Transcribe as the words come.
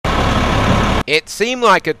It seemed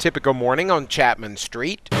like a typical morning on Chapman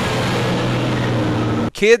Street.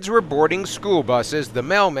 Kids were boarding school buses. The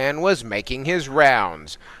mailman was making his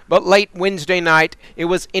rounds. But late Wednesday night, it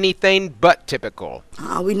was anything but typical.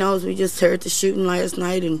 All we know is we just heard the shooting last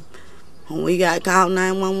night, and when we got called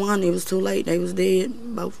 911, it was too late. They was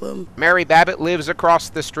dead, both of them. Mary Babbitt lives across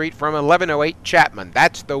the street from 1108 Chapman.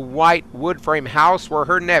 That's the white wood frame house where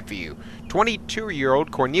her nephew, 22-year-old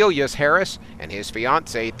Cornelius Harris, and his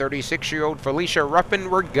fiancée, 36-year-old Felicia Ruffin,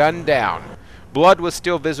 were gunned down. Blood was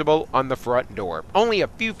still visible on the front door. Only a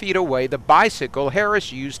few feet away, the bicycle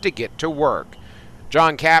Harris used to get to work.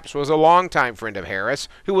 John Capps was a longtime friend of Harris,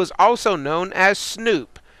 who was also known as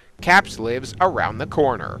Snoop. Capps lives around the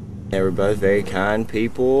corner. They were both very kind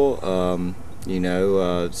people,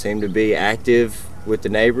 seemed to be active with the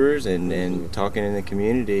neighbors and talking in the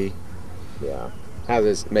community. Yeah. How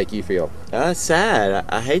does this make you feel? Sad.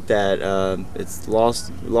 I hate that. It's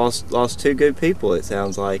lost two good people. It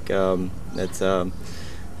sounds like it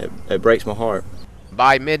breaks my heart.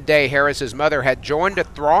 By midday, Harris's mother had joined a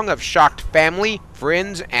throng of shocked family,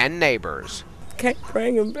 friends, and neighbors. Can't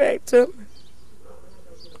bring him back to me.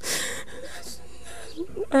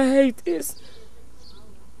 I hate this.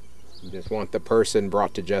 You just want the person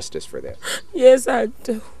brought to justice for this? Yes, I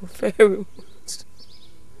do. Very much.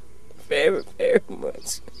 Very, very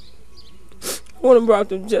much. I want to brought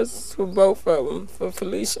to justice for both of them, for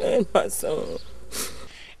Felicia and my son.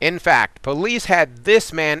 In fact, police had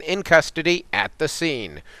this man in custody at the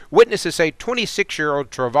scene. Witnesses say 26-year-old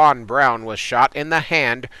Trevon Brown was shot in the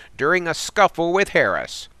hand during a scuffle with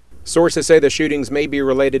Harris. Sources say the shootings may be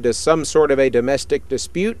related to some sort of a domestic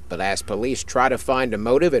dispute, but as police try to find a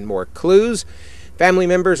motive and more clues, family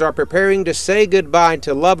members are preparing to say goodbye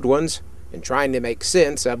to loved ones and trying to make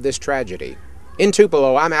sense of this tragedy. In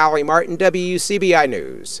Tupelo, I'm Allie Martin, WCBI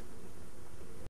News.